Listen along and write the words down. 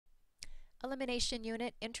Elimination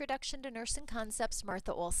Unit, Introduction to Nursing Concepts,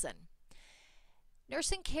 Martha Olson.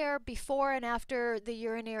 Nursing care before and after the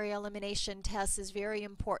urinary elimination test is very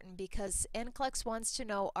important because NCLEX wants to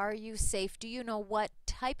know, are you safe? Do you know what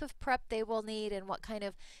type of prep they will need and what kind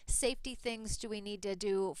of safety things do we need to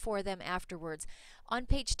do for them afterwards? On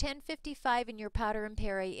page 1055 in your Powder and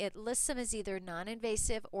Perry, it lists them as either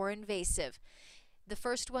non-invasive or invasive. The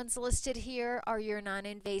first ones listed here are your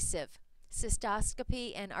non-invasive.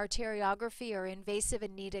 Cystoscopy and arteriography are invasive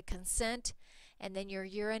and need a consent, and then your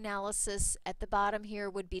urinalysis at the bottom here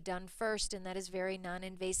would be done first, and that is very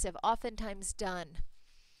non-invasive, oftentimes done.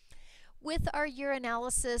 With our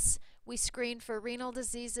urinalysis, we screen for renal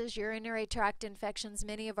diseases, urinary tract infections,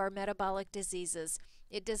 many of our metabolic diseases.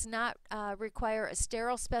 It does not require a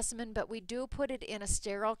sterile specimen, but we do put it in a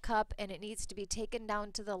sterile cup, and it needs to be taken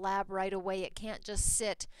down to the lab right away. It can't just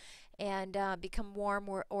sit and become warm,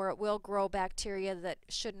 or it will grow bacteria that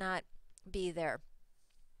should not be there.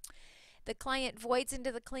 The client voids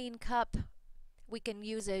into the clean cup. We can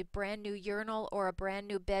use a brand new urinal or a brand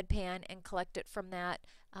new bedpan and collect it from that,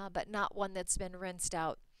 but not one that's been rinsed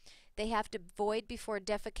out. They have to void before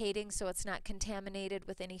defecating so it's not contaminated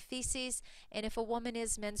with any feces. And if a woman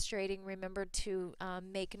is menstruating, remember to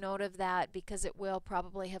make note of that because it will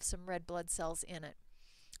probably have some red blood cells in it.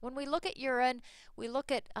 When we look at urine, we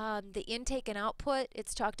look at the intake and output.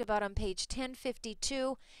 It's talked about on page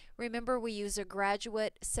 1052. Remember, we use a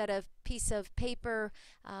graduate, set a piece of paper,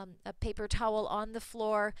 a paper towel on the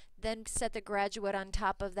floor, then set the graduate on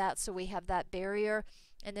top of that so we have that barrier.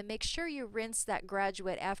 And then make sure you rinse that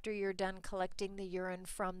graduate after you're done collecting the urine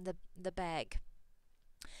from the bag.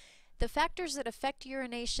 The factors that affect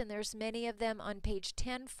urination, there's many of them on page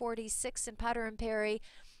 1046 in Powder and Perry.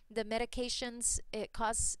 The medications,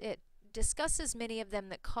 it discusses many of them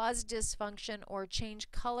that cause dysfunction or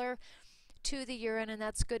change color to the urine, and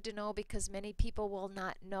that's good to know because many people will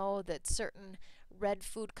not know that certain red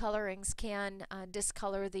food colorings can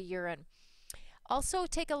discolor the urine. Also,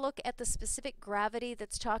 take a look at the specific gravity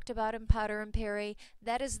that's talked about in Powder and Perry.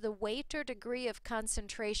 That is the weight or degree of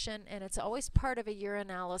concentration, and it's always part of a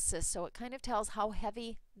urinalysis, so it kind of tells how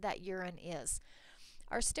heavy that urine is.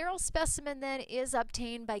 Our sterile specimen then is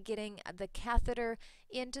obtained by getting the catheter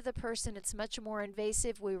into the person. It's much more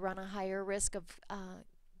invasive. We run a higher risk of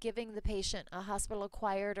giving the patient a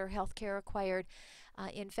hospital-acquired or healthcare-acquired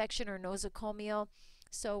infection or nosocomial.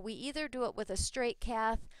 So we either do it with a straight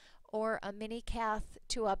cath or a mini cath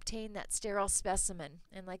to obtain that sterile specimen.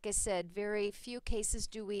 And like I said, very few cases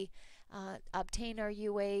do we obtain our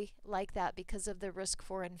UA like that because of the risk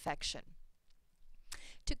for infection.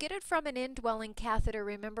 To get it from an indwelling catheter,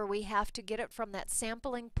 remember we have to get it from that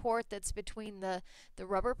sampling port that's between the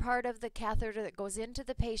rubber part of the catheter that goes into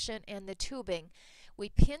the patient and the tubing. We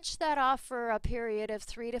pinch that off for a period of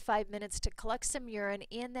 3 to 5 minutes to collect some urine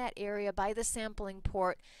in that area by the sampling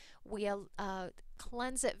port. We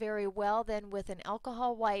cleanse it very well then with an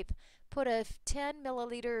alcohol wipe, put a 10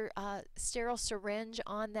 milliliter sterile syringe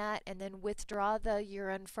on that, and then withdraw the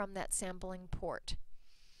urine from that sampling port.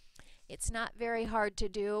 It's not very hard to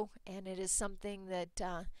do, and it is something that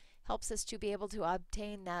helps us to be able to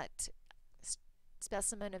obtain that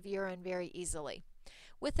specimen of urine very easily.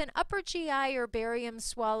 With an upper GI or barium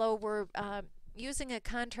swallow, we're using a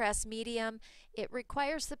contrast medium. It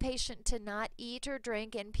requires the patient to not eat or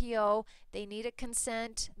drink NPO. They need a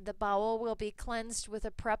consent. The bowel will be cleansed with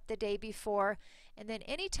a prep the day before. And then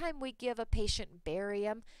anytime we give a patient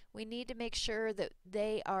barium, we need to make sure that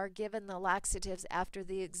they are given the laxatives after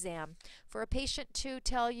the exam. For a patient to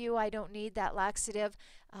tell you, I don't need that laxative,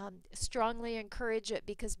 strongly encourage it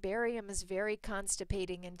because barium is very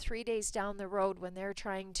constipating, and 3 days down the road when they're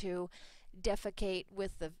trying to defecate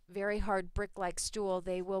with the very hard brick-like stool,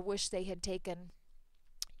 they will wish they had taken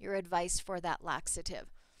your advice for that laxative.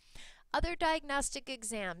 Other diagnostic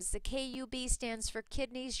exams, the KUB stands for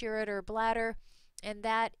kidneys, ureter, bladder, and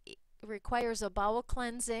that requires a bowel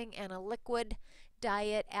cleansing and a liquid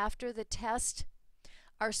diet after the test.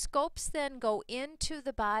 Our scopes then go into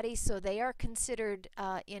the body, so they are considered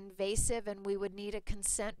invasive, and we would need a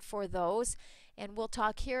consent for those. And we'll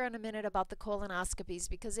talk here in a minute about the colonoscopies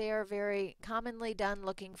because they are very commonly done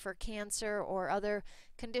looking for cancer or other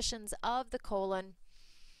conditions of the colon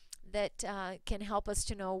that can help us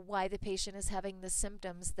to know why the patient is having the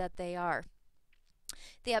symptoms that they are.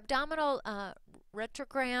 The abdominal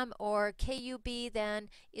retrogram or KUB then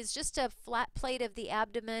is just a flat plate of the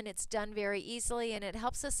abdomen. It's done very easily, and it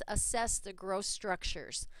helps us assess the gross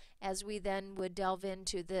structures as we then would delve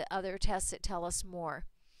into the other tests that tell us more.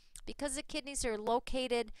 Because the kidneys are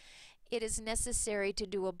located, it is necessary to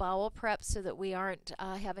do a bowel prep so that we aren't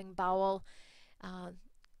having bowel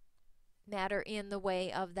matter in the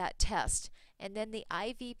way of that test. And then the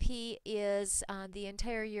IVP is the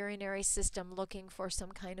entire urinary system looking for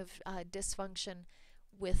some kind of dysfunction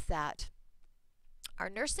with that. Our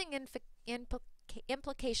nursing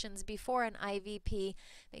implications before an IVP,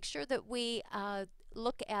 make sure that we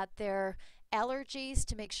look at their allergies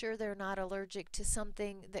to make sure they're not allergic to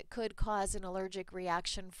something that could cause an allergic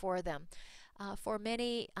reaction for them. For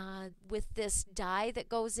many, with this dye that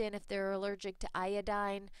goes in, if they're allergic to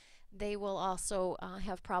iodine, they will also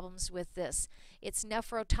have problems with this. It's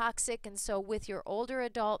nephrotoxic, and so with your older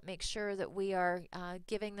adult, make sure that we are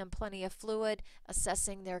giving them plenty of fluid,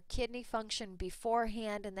 assessing their kidney function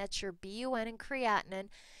beforehand, and that's your BUN and creatinine,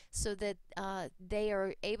 so that they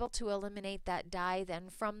are able to eliminate that dye then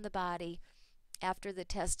from the body after the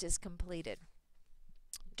test is completed.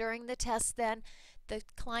 During the test then, the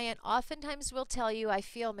client oftentimes will tell you, I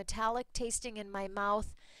feel metallic tasting in my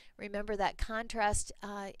mouth. Remember that contrast,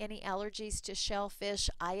 any allergies to shellfish,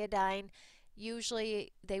 iodine,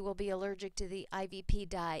 usually they will be allergic to the IVP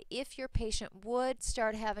dye. If your patient would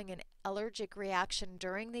start having an allergic reaction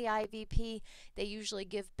during the IVP, they usually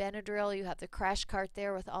give Benadryl. You have the crash cart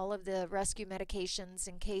there with all of the rescue medications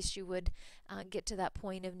in case you would get to that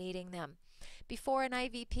point of needing them. Before an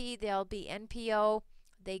IVP, there'll be NPO.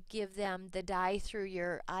 They give them the dye through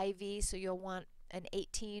your IV, so you'll want an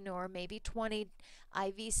 18 or maybe 20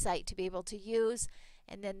 IV site to be able to use,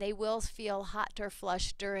 and then they will feel hot or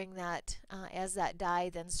flush during that as that dye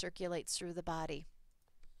then circulates through the body.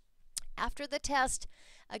 After the test,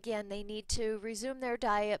 again, they need to resume their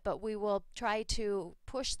diet, but we will try to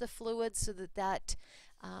push the fluid so that that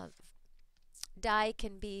dye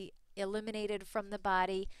can be eliminated from the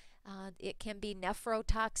body. It can be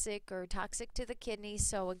nephrotoxic or toxic to the kidney,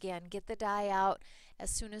 so again, get the dye out as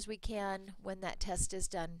soon as we can when that test is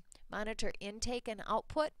done. Monitor intake and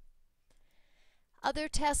output. Other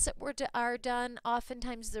tests that are done,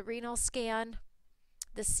 oftentimes the renal scan,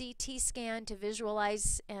 the CT scan to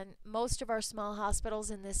visualize, and most of our small hospitals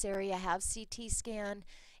in this area have CT scan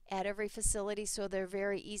at every facility, so they're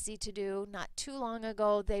very easy to do. Not too long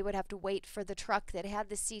ago, they would have to wait for the truck that had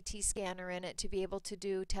the CT scanner in it to be able to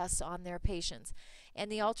do tests on their patients.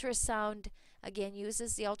 And the ultrasound, again,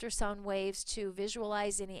 uses the ultrasound waves to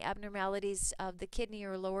visualize any abnormalities of the kidney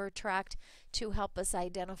or lower tract to help us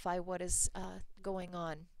identify what is going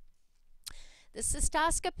on. The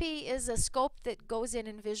cystoscopy is a scope that goes in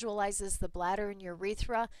and visualizes the bladder and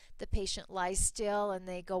urethra. The patient lies still and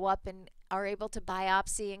they go up and are able to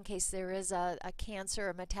biopsy in case there is a cancer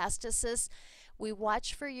or metastasis. We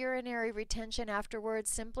watch for urinary retention afterwards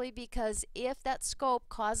simply because if that scope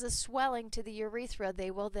causes swelling to the urethra, they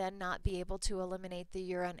will then not be able to eliminate the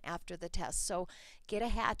urine after the test. So get a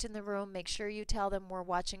hat in the room, make sure you tell them we're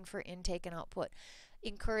watching for intake and output.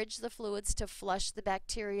 Encourage the fluids to flush the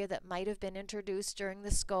bacteria that might have been introduced during the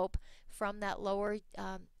scope from that lower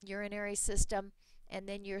urinary system. And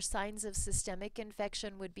then your signs of systemic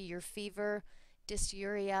infection would be your fever,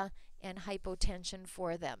 dysuria, and hypotension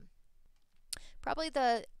for them. Probably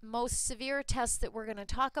the most severe test that we're going to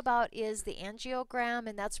talk about is the angiogram,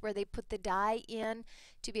 and that's where they put the dye in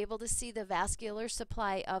to be able to see the vascular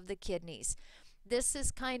supply of the kidneys. This is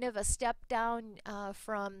kind of a step down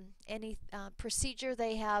from any procedure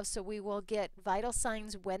they have, so we will get vital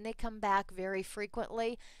signs when they come back very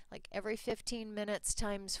frequently, like every 15 minutes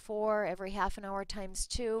times 4, every half an hour times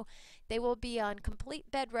 2. They will be on complete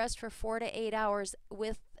bed rest for 4 to 8 hours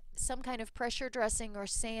with some kind of pressure dressing or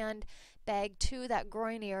sand bag to that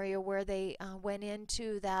groin area where they went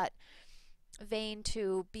into that vein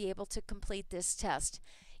to be able to complete this test.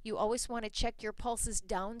 You always want to check your pulses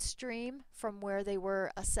downstream from where they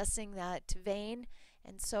were assessing that vein,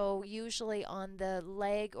 and so usually on the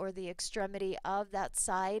leg or the extremity of that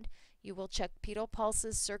side you will check pedal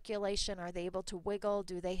pulses, circulation, are they able to wiggle,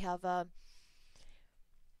 do they have a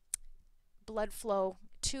blood flow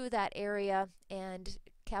to that area, and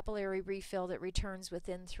capillary refill that returns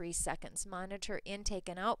within 3 seconds. Monitor intake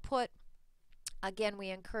and output. Again, we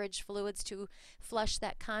encourage fluids to flush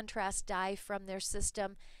that contrast dye from their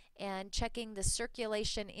system, and checking the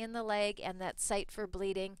circulation in the leg and that site for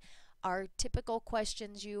bleeding are typical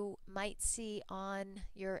questions you might see on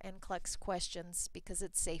your NCLEX questions because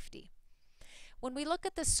it's safety. When we look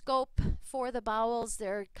at the scope for the bowels,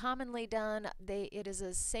 they're commonly done. It is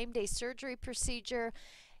a same-day surgery procedure.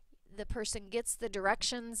 The person gets the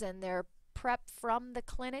directions and they're prepped from the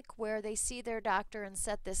clinic where they see their doctor and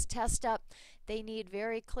set this test up. They need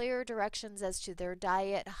very clear directions as to their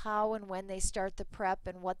diet, how and when they start the prep,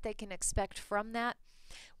 and what they can expect from that.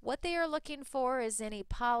 What they are looking for is any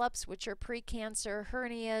polyps, which are precancer,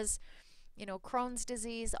 hernias, Crohn's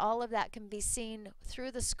disease, all of that can be seen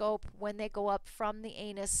through the scope when they go up from the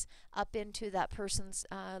anus up into that person's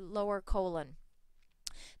lower colon.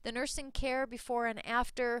 The nursing care before and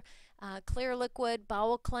after, clear liquid,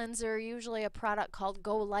 bowel cleanser, usually a product called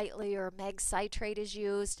Go Lightly or Meg Citrate is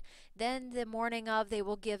used. Then the morning of, they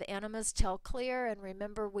will give enemas till clear, and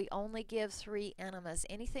remember, we only give 3 enemas.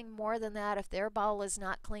 Anything more than that, if their bowel is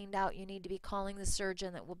not cleaned out, you need to be calling the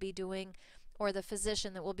surgeon that will be doing, or the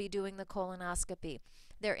physician that will be doing the colonoscopy.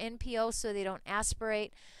 They're NPO so they don't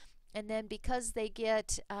aspirate, and then because they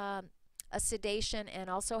get a sedation and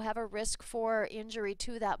also have a risk for injury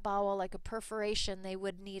to that bowel, like a perforation, they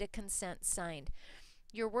would need a consent signed.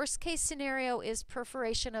 Your worst case scenario is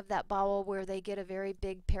perforation of that bowel where they get a very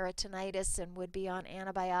big peritonitis and would be on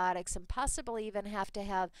antibiotics and possibly even have to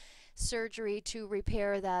have surgery to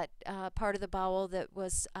repair that part of the bowel that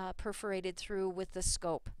was perforated through with the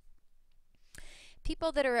scope.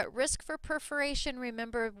 People that are at risk for perforation,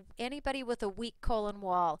 remember, anybody with a weak colon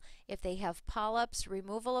wall. If they have polyps,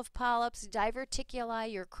 removal of polyps,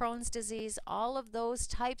 diverticuli, your Crohn's disease, all of those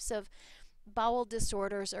types of bowel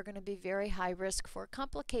disorders are going to be very high risk for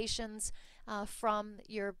complications from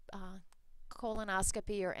your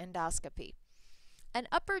colonoscopy or endoscopy. An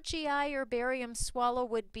upper GI or barium swallow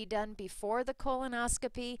would be done before the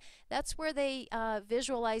colonoscopy. That's where they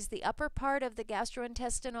visualize the upper part of the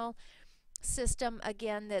gastrointestinal system,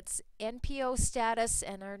 again, that's NPO status,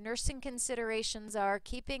 and our nursing considerations are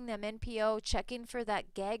keeping them NPO, checking for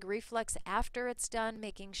that gag reflex after it's done,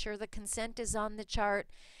 making sure the consent is on the chart,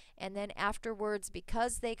 and then afterwards,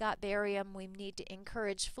 because they got barium, we need to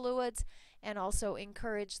encourage fluids and also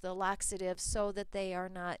encourage the laxatives so that they are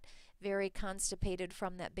not very constipated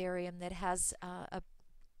from that barium that has a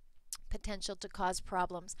potential to cause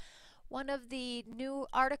problems. One of the new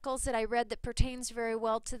articles that I read that pertains very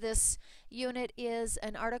well to this unit is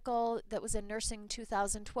an article that was in Nursing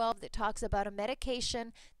 2012 that talks about a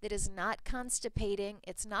medication that is not constipating.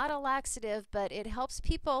 It's not a laxative, but it helps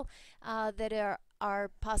people that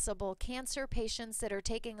are possible cancer patients that are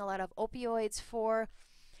taking a lot of opioids for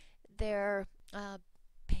their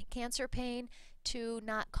cancer pain to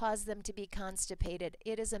not cause them to be constipated.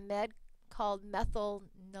 It is a med called methyl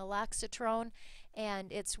naloxone,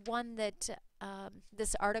 and it's one that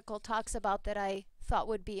this article talks about that I thought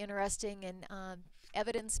would be interesting and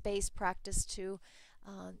evidence-based practice to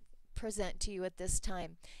present to you at this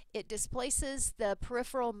time. It displaces the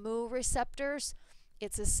peripheral mu receptors.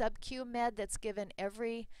 It's a sub-Q med that's given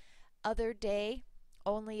every other day,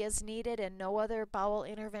 only as needed, and no other bowel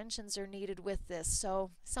interventions are needed with this. So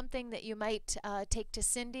something that you might take to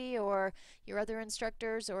Cindy or your other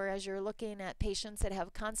instructors, or as you're looking at patients that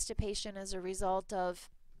have constipation as a result of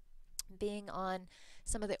being on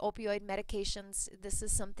some of the opioid medications, this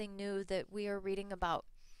is something new that we are reading about.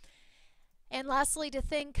 And lastly, to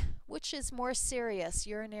think, which is more serious,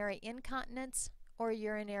 urinary incontinence or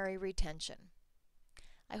urinary retention?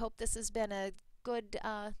 I hope this has been a good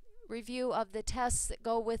review of the tests that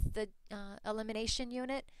go with the elimination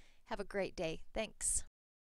unit. Have a great day. Thanks.